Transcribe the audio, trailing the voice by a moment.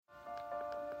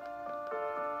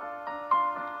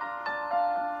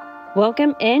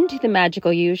Welcome into the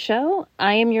Magical You Show.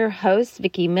 I am your host,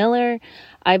 Vickie Miller.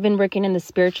 I've been working in the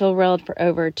spiritual world for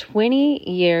over 20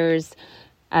 years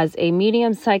as a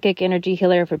medium psychic energy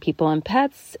healer for people and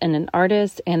pets, and an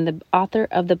artist and the author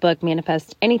of the book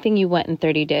Manifest Anything You Want in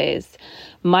 30 Days.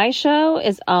 My show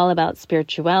is all about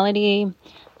spirituality,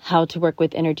 how to work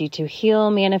with energy to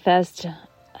heal, manifest,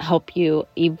 help you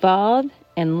evolve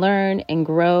and learn and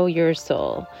grow your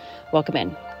soul. Welcome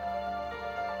in.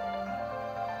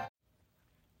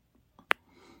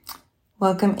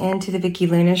 Welcome into the Vickie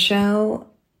Luna Show.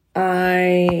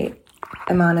 I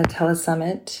am on a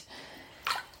telesummit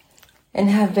and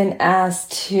have been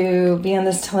asked to be on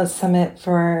this telesummit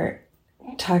for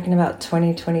talking about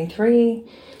 2023,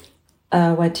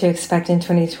 what to expect in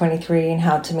 2023 and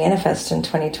how to manifest in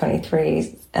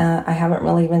 2023. I haven't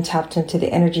really even tapped into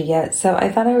the energy yet, so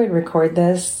I thought I would record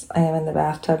this. I am in the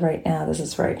bathtub right now. This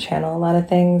is where I channel a lot of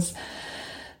things.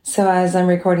 So as I'm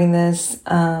recording this,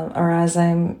 or as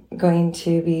I'm going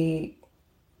to be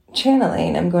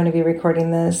channeling, I'm going to be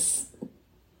recording this.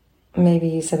 Maybe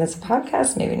you said it's a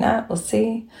podcast, maybe not. We'll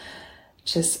see.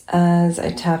 Just as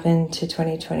I tap into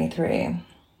 2023.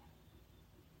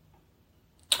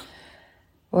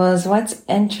 Well, as what's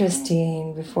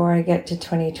interesting before I get to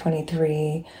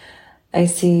 2023, I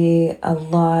see a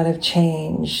lot of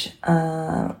change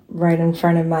right in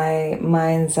front of my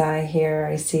mind's eye here.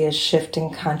 I see a shift in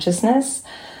consciousness.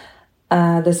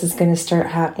 This is going to start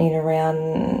happening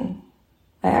around,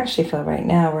 I actually feel right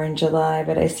now we're in July,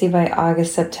 but I see by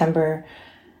August, September,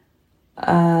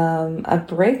 a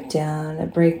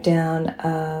breakdown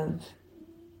of,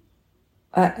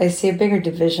 I see a bigger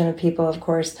division of people, of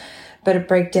course, but a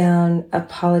breakdown of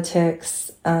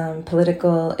politics.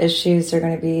 Political issues are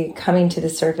going to be coming to the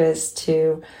surface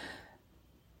to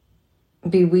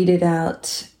be weeded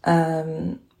out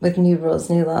with new rules,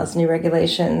 new laws, new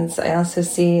regulations. I also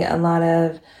see a lot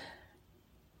of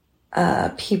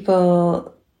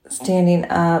people standing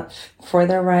up for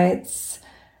their rights.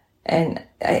 And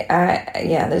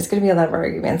there's going to be a lot of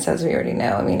arguments, as we already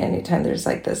know. I mean, anytime there's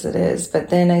like this, it is. But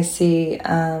then I see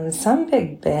some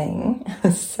big bang.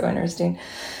 It's so interesting.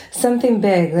 Something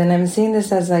big. Then I'm seeing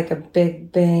this as like a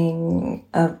big bang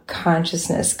of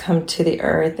consciousness come to the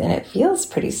earth. And it feels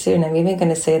pretty soon. I'm even going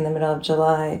to say in the middle of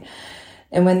July.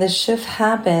 And when this shift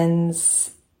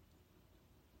happens,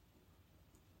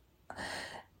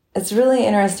 it's really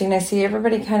interesting. I see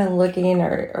everybody kind of looking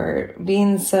or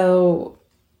being so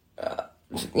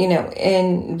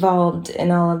involved in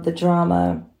all of the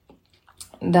drama,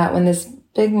 that when this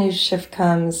big new shift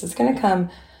comes, it's going to come.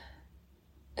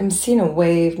 I'm seeing a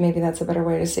wave, maybe that's a better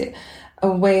way to see it, a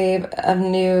wave of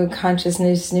new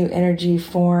consciousness, new energy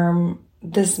form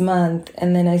this month,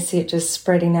 and then I see it just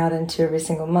spreading out into every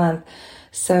single month.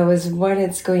 So what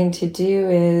it's going to do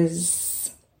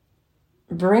is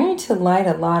bring to light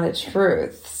a lot of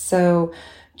truth. So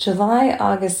July,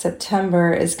 August,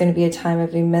 September is going to be a time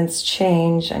of immense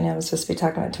change. I know I'm supposed to be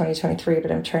talking about 2023,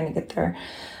 but I'm trying to get there.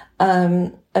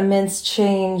 Immense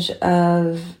change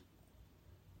of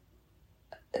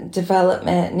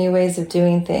development, new ways of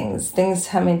doing things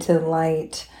coming to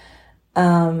light.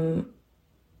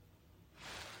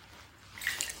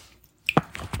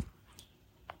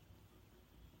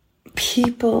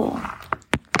 People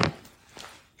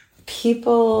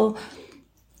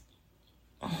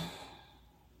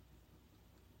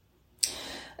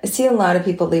I see a lot of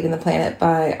people leaving the planet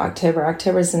by October.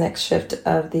 October is the next shift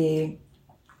of the,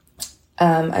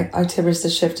 October is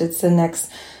the shift. It's the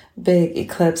next big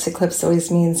eclipse. Eclipse always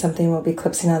means something will be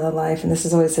eclipsing out of life. And this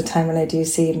is always the time when I do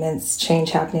see immense change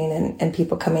happening and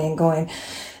people coming and going.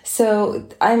 So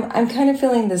I'm kind of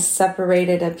feeling this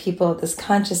separated of people, this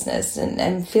consciousness, and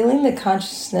I'm feeling the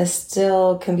consciousness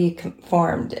still can be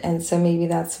formed. And so maybe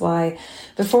that's why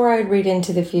before I'd read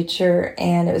into the future,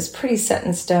 and it was pretty set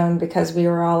in stone because we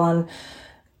were all on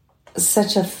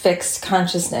such a fixed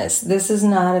consciousness. This is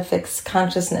not a fixed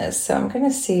consciousness. So I'm going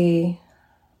to see,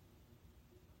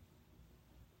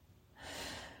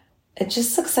 it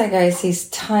just looks like I see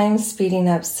time speeding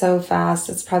up so fast.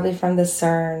 It's probably from the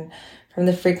CERN, from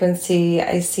the frequency.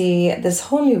 I see this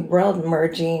whole new world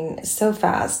merging so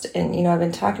fast. And, I've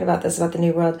been talking about this, about the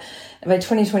new world. And by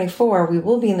 2024, we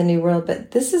will be in the new world.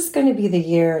 But this is going to be the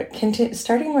year,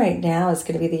 starting right now, is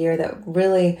going to be the year that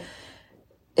really,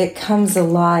 it comes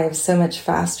alive so much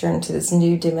faster into this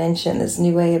new dimension, this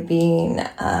new way of being,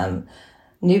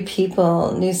 new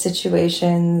people, new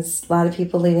situations, a lot of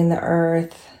people leaving the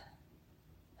earth.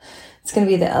 It's going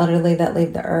to be the elderly that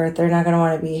leave the earth. They're not going to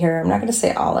want to be here. I'm not going to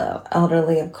say all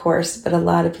elderly, of course, but a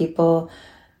lot of people.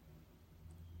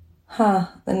 The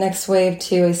next wave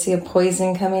too, I see a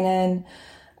poison coming in.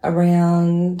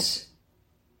 around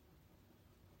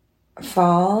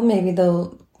fall. Maybe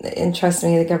and trust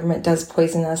me, the government does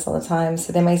poison us all the time.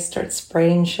 So they might start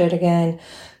spraying shit again.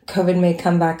 COVID may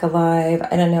come back alive.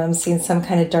 I don't know. I'm seeing some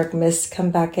kind of dark mist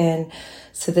come back in.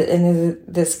 So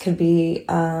this could be,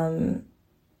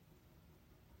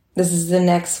 this is the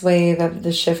next wave of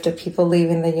the shift of people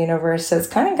leaving the universe. So it's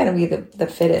kind of going to be the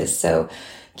fittest. So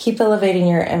keep elevating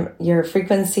your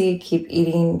frequency, keep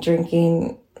eating,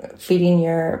 drinking, feeding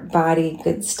your body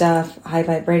good stuff, high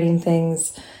vibrating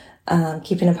things,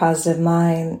 keeping a positive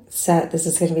mindset. This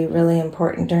is going to be really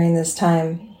important during this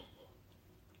time.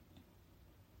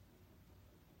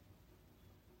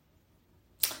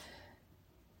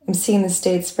 I'm seeing the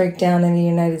states break down in the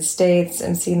United States.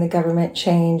 I'm seeing the government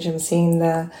change. I'm seeing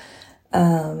I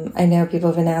know people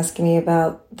have been asking me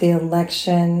about the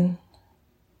election.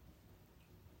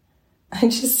 I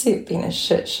just see it being a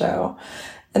shit show.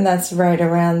 And that's right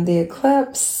around the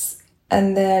eclipse.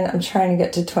 And then I'm trying to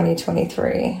get to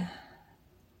 2023.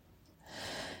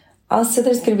 Also,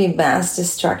 there's going to be mass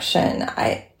destruction.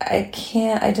 I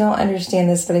don't understand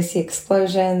this, but I see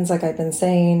explosions, like I've been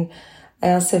saying.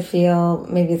 I also feel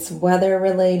maybe it's weather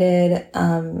related.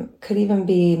 Could even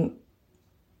be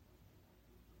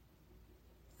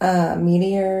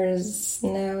meteors.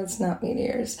 No, it's not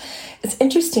meteors. It's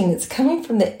interesting. It's coming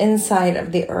from the inside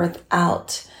of the earth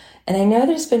out. And I know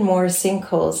there's been more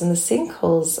sinkholes, and the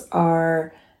sinkholes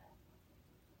are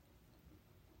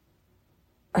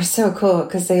so cool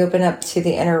because they open up to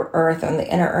the inner earth, and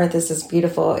the inner earth is this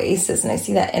beautiful oasis, and I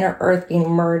see that inner earth being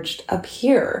merged up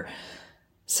here.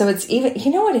 So it's even,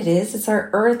 you know what it is? It's our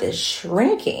earth is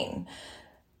shrinking.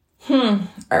 Our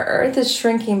earth is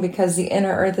shrinking because the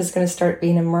inner earth is going to start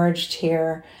being emerged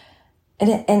here.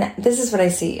 And this is what I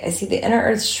see. I see the inner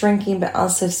earth shrinking, but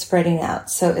also spreading out.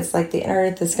 So it's like the inner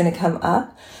earth is going to come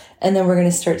up, and then we're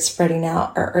going to start spreading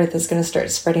out. Our earth is going to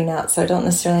start spreading out. So I don't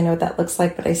necessarily know what that looks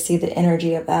like, but I see the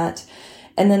energy of that.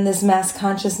 And then this mass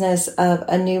consciousness of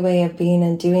a new way of being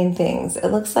and doing things. It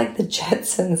looks like the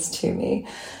Jetsons to me.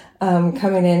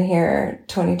 Coming in here,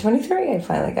 2023, I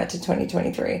finally got to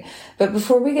 2023. But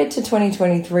before we get to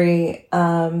 2023,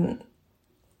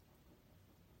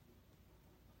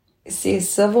 see a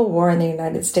civil war in the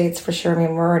United States for sure. I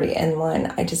mean, we're already in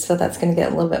one. I just feel that's going to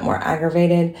get a little bit more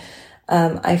aggravated.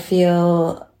 I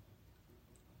feel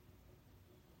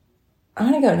I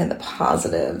want to go into the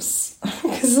positives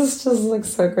because this just looks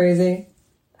so crazy.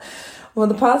 Well,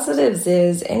 the positives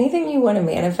is anything you want to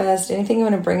manifest, anything you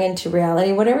want to bring into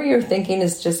reality, whatever you're thinking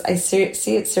is just, I see it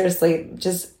seriously,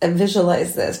 just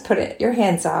visualize this, put it, your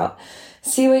hands out,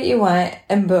 see what you want,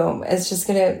 and boom, it's just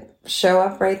going to show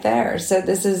up right there. So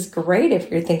this is great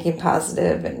if you're thinking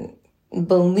positive and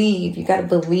believe. You got to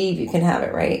believe you can have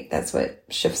it, right? That's what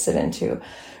shifts it into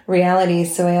reality.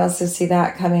 So I also see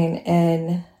that coming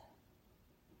in.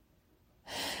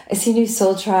 I see new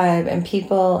soul tribe and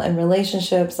people and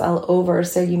relationships all over.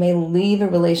 So you may leave a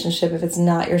relationship if it's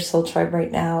not your soul tribe right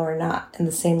now or not in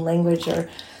the same language or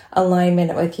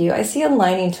alignment with you. I see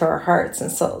aligning to our hearts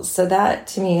and souls. So that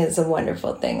to me is a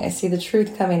wonderful thing. I see the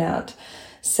truth coming out.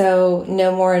 So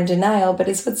no more in denial. But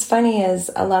what's funny is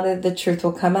a lot of the truth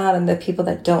will come out, and the people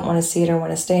that don't want to see it or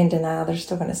want to stay in denial, they're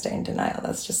still going to stay in denial.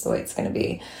 That's just the way it's going to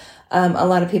be. A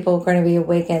lot of people are going to be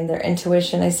awakened, their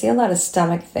intuition. I see a lot of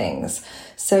stomach things.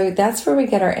 So that's where we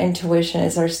get our intuition,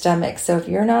 is our stomach. So if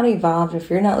you're not evolved, if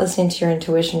you're not listening to your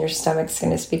intuition, your stomach's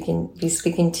going to be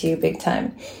speaking to you big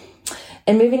time.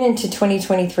 And moving into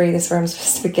 2023, this is where I'm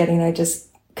supposed to be getting. I just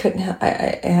couldn't,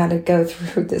 I had to go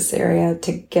through this area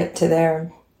to get to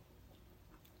there.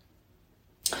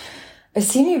 I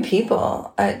see new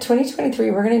people.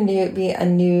 2023, we're going to be a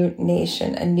new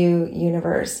nation, a new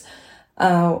universe.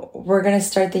 We're going to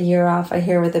start the year off, I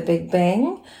hear, with a big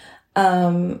bang.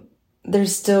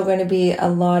 There's still going to be a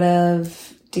lot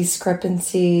of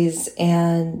discrepancies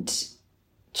and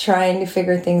trying to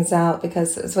figure things out,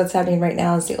 because what's happening right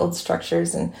now is the old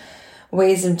structures and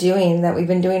ways of doing that we've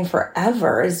been doing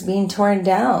forever is being torn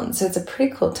down. So it's a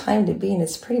pretty cool time to be, and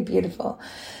it's pretty beautiful.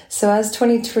 So as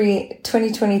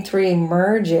 2023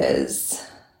 merges,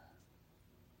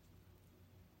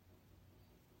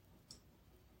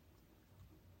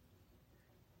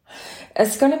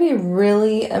 it's going to be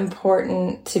really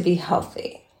important to be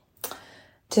healthy,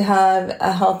 to have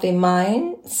a healthy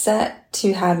mindset,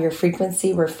 to have your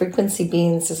frequency. We're frequency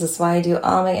beings. This is why I do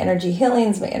all my energy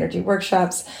healings, my energy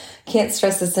workshops. Can't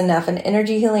stress this enough. And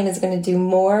energy healing is going to do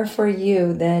more for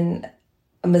you than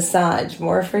a massage,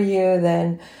 more for you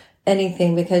than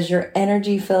anything, because your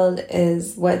energy field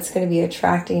is what's going to be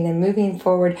attracting and moving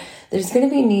forward. There's going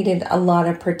to be needed a lot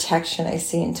of protection, I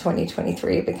see, in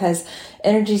 2023, because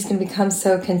energy is going to become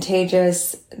so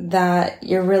contagious that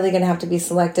you're really going to have to be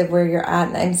selective where you're at.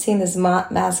 And I'm seeing this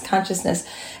mass consciousness.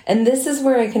 And this is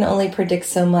where I can only predict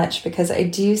so much, because I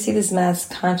do see this mass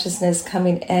consciousness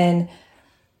coming in.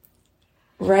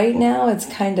 Right now, it's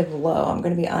kind of low. I'm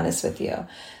going to be honest with you.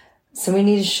 So we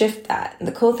need to shift that. And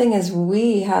the cool thing is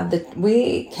we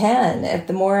can, if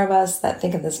the more of us that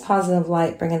think of this positive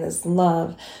light, bring in this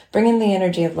love, bring in the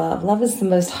energy of love. Love is the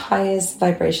most highest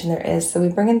vibration there is. So we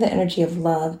bring in the energy of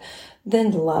love,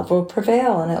 then love will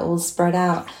prevail and it will spread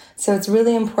out. So it's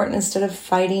really important, instead of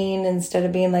fighting, instead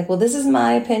of being like, well, this is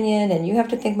my opinion and you have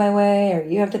to think my way or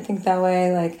you have to think that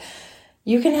way. Like,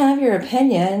 you can have your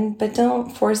opinion, but don't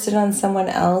force it on someone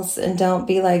else, and don't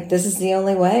be like, this is the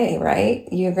only way, right?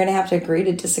 You're going to have to agree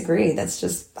to disagree. That's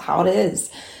just how it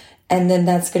is. And then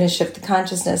that's going to shift the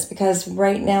consciousness, because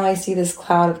right now I see this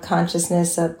cloud of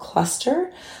consciousness of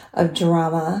cluster, of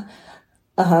drama,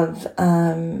 of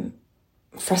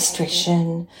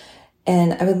frustration.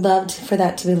 And I would love for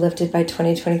that to be lifted by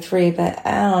 2023, but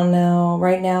I don't know.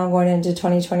 Right now, going into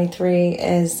 2023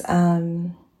 is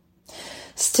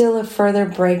still a further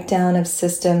breakdown of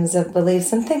systems, of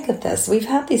beliefs. And think of this, we've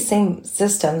had these same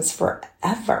systems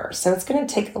forever. So it's going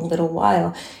to take a little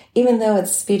while, even though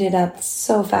it's speeded up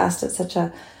so fast. It's such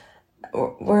a,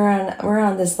 we're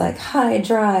on this like high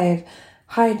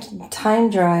time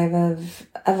drive of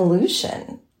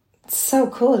evolution. It's so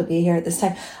cool to be here at this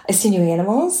time. I see new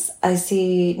animals. I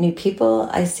see new people.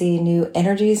 I see new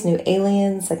energies, new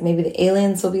aliens. Like maybe the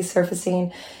aliens will be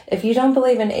surfacing. If you don't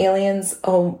believe in aliens,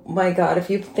 oh my God, if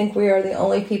you think we are the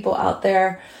only people out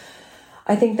there,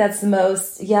 I think that's the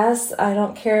most, yes, I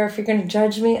don't care if you're going to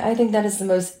judge me. I think that is the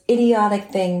most idiotic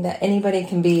thing that anybody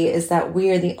can be, is that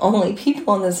we are the only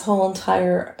people in this whole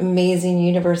entire amazing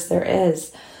universe there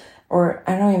is. Or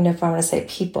I don't even know if I want to say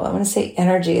people. I want to say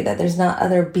energy, that there's not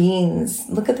other beings.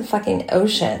 Look at the fucking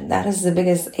ocean. That is the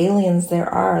biggest aliens there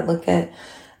are. Look at,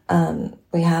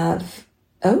 we have,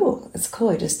 oh, it's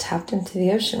cool. I just tapped into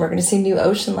the ocean. We're going to see new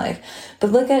ocean life.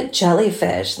 But look at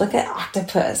jellyfish. Look at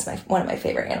octopus. One of my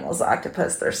favorite animals,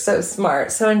 octopus. They're so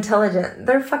smart, so intelligent.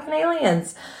 They're fucking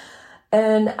aliens.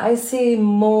 And I see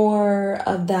more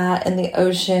of that in the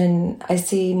ocean. I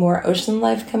see more ocean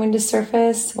life coming to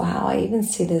surface. Wow, I even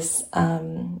see this.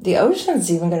 The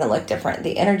ocean's even going to look different.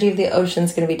 The energy of the ocean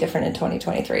is going to be different in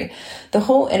 2023. The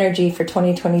whole energy for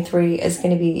 2023 is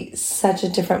going to be such a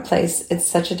different place. It's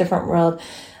such a different world.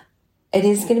 It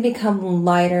is going to become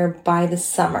lighter by the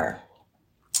summer.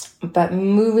 But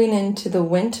moving into the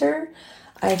winter,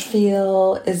 I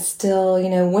feel is still,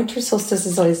 winter solstice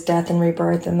is always death and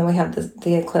rebirth, and then we have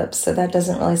the eclipse, so that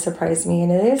doesn't really surprise me,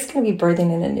 and it is going to be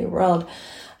birthing in a new world.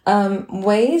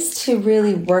 Ways to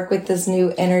really work with this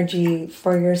new energy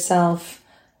for yourself.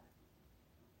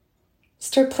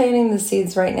 Start planting the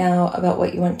seeds right now about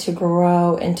what you want to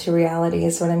grow into reality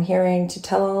is what I'm hearing to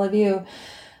tell all of you.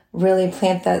 Really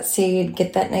plant that seed,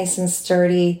 get that nice and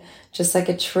sturdy, just like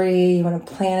a tree. You want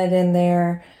to plant it in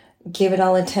there. Give it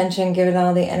all attention, give it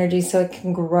all the energy so it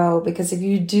can grow. Because if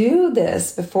you do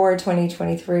this before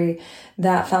 2023,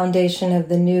 that foundation of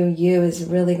the new you is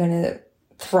really going to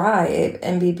thrive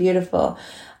and be beautiful.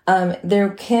 There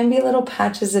can be little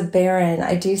patches of barren.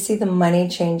 I do see the money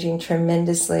changing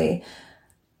tremendously.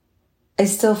 I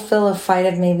still feel a fight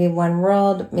of maybe one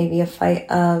world, maybe a fight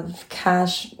of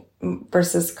cash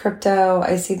versus crypto.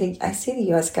 I see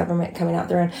the US government coming out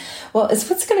there. And well, it's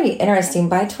what's going to be interesting.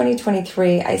 By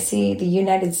 2023, I see the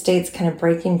United States kind of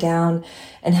breaking down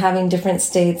and having different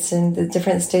states, and the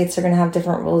different states are going to have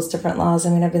different rules, different laws.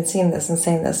 I mean, I've been seeing this and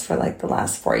saying this for like the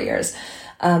last 4 years,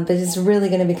 but it's really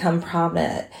going to become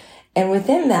prominent. And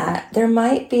within that, there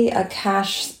might be a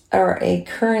cash or a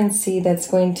currency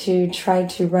that's going to try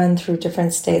to run through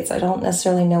different states. I don't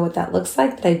necessarily know what that looks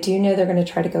like, but I do know they're going to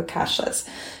try to go cashless,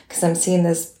 because I'm seeing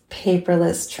this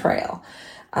paperless trail.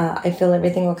 I feel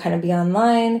everything will kind of be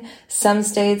online. Some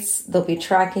states, they'll be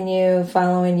tracking you,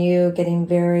 following you, getting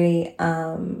very,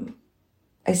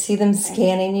 I see them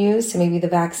scanning you. So maybe the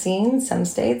vaccine, some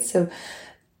states. So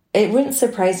it wouldn't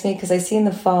surprise me, because I see in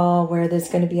the fall where there's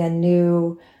going to be a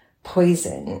new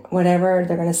poison, whatever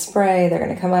they're going to spray, they're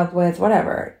going to come up with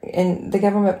whatever. And the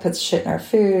government puts shit in our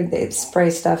food. They spray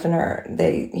stuff in our,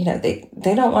 they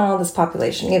don't want all this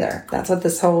population either. That's what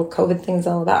this whole COVID thing's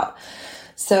all about.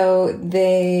 So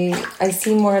I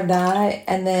see more of that.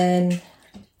 And then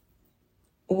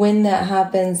when that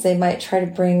happens, they might try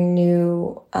to bring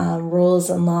new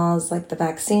rules and laws like the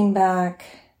vaccine back.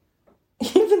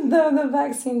 even though the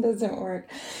vaccine doesn't work,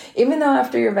 even though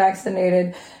after you're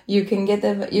vaccinated, you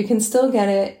can still get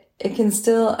it. It can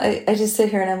still, I just sit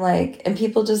here and I'm like, and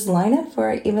people just line up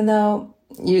for it, even though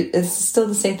it's still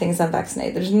the same thing as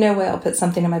unvaccinated. There's no way I'll put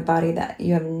something in my body that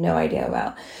you have no idea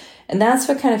about. And that's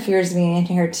what kind of fears me in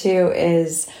here too,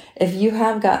 is if you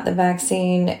have got the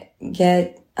vaccine,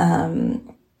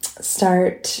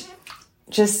 start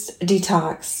just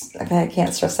detox. Okay, I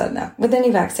can't stress that enough with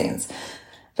any vaccines,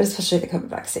 but especially the COVID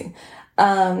vaccine.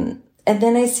 And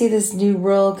then I see this new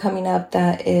rule coming up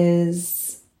that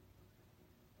is,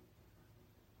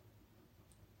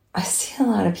 I see a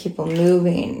lot of people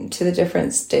moving to the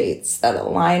different states that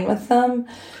align with them.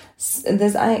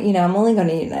 I'm only going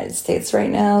to the United States right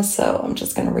now, so I'm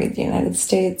just going to read the United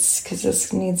States because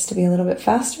this needs to be a little bit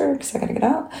faster because I got to get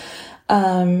out.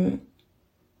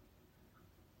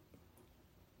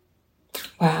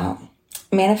 Wow.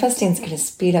 Manifesting is going to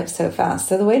speed up so fast.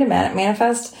 So the way to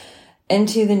manifest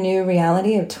into the new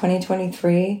reality of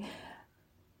 2023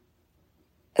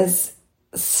 is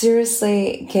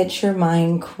seriously get your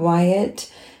mind quiet,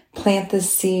 plant the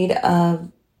seed of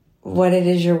what it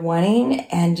is you're wanting,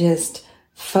 and just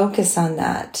focus on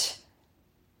that.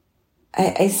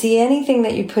 I see anything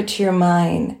that you put to your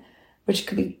mind, which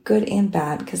could be good and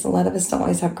bad, because a lot of us don't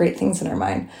always have great things in our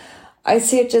mind. I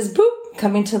see it just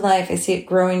coming to life. I see it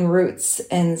growing roots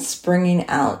and springing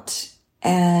out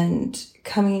and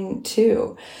coming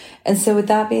to. And so with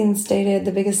that being stated,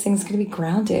 the biggest thing is going to be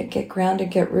grounded. Get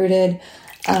grounded, get rooted.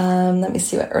 Let me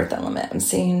see what earth element I'm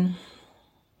seeing.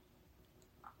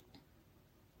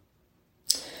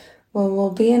 Well,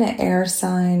 we'll be in an air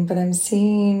sign, but I'm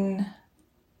seeing...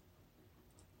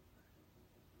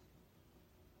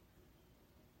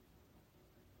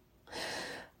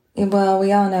 Well,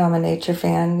 we all know I'm a nature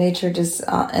fan. Nature just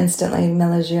instantly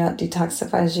mellows you out,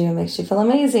 detoxifies you, makes you feel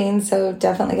amazing. So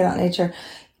definitely get out in nature.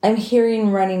 I'm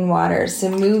hearing running water.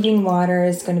 So moving water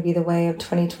is going to be the way of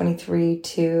 2023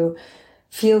 to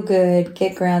feel good,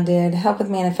 get grounded, help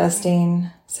with manifesting.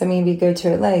 So maybe go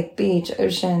to a lake, beach,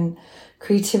 ocean,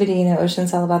 creativity.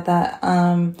 Ocean's all about that.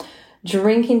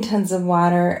 Drinking tons of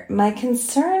water. My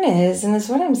concern is, and this is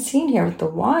what I'm seeing here with the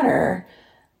water,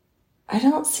 I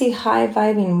don't see high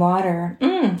vibing water.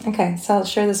 Okay, so I'll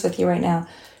share this with you right now.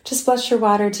 Just bless your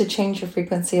water to change your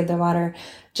frequency of the water.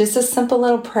 Just a simple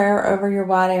little prayer over your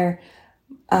water.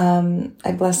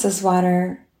 I bless this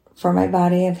water for my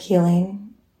body of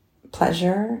healing,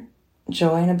 pleasure,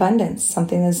 joy, and abundance.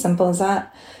 Something as simple as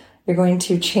that. You're going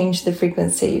to change the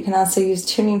frequency. You can also use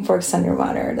tuning forks on your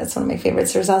water. That's one of my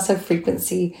favorites. There's also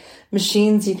frequency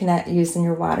machines you can use in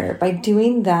your water. By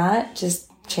doing that, just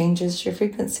changes your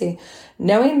frequency.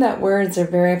 Knowing that words are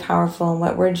very powerful, and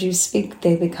what words you speak,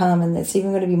 they become, and it's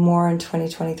even going to be more in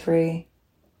 2023.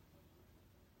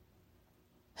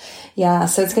 Yeah,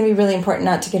 so it's going to be really important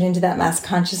not to get into that mass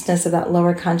consciousness, of that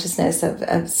lower consciousness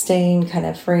of staying kind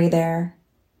of free there.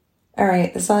 All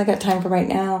right, that's all I got time for right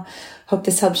now. Hope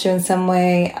this helps you in some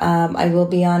way. I will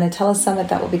be on a telesummit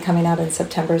that will be coming out in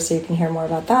September, so you can hear more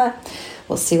about that.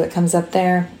 We'll see what comes up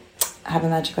there. Have a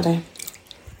magical day.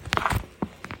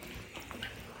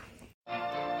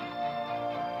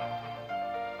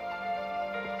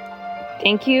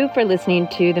 Thank you for listening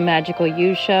to The Magical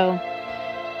You Show.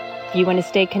 If you want to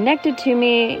stay connected to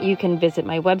me, you can visit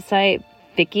my website,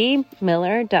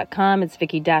 VickieMiller.com. It's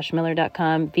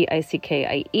Vickie-Miller.com,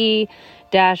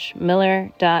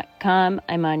 Vickie-Miller.com.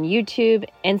 I'm on YouTube,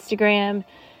 Instagram,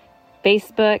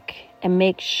 Facebook, and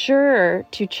make sure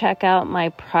to check out my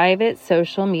private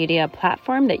social media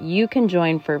platform that you can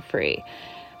join for free,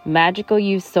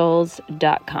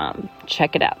 MagicalYouSouls.com.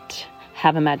 Check it out.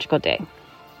 Have a magical day.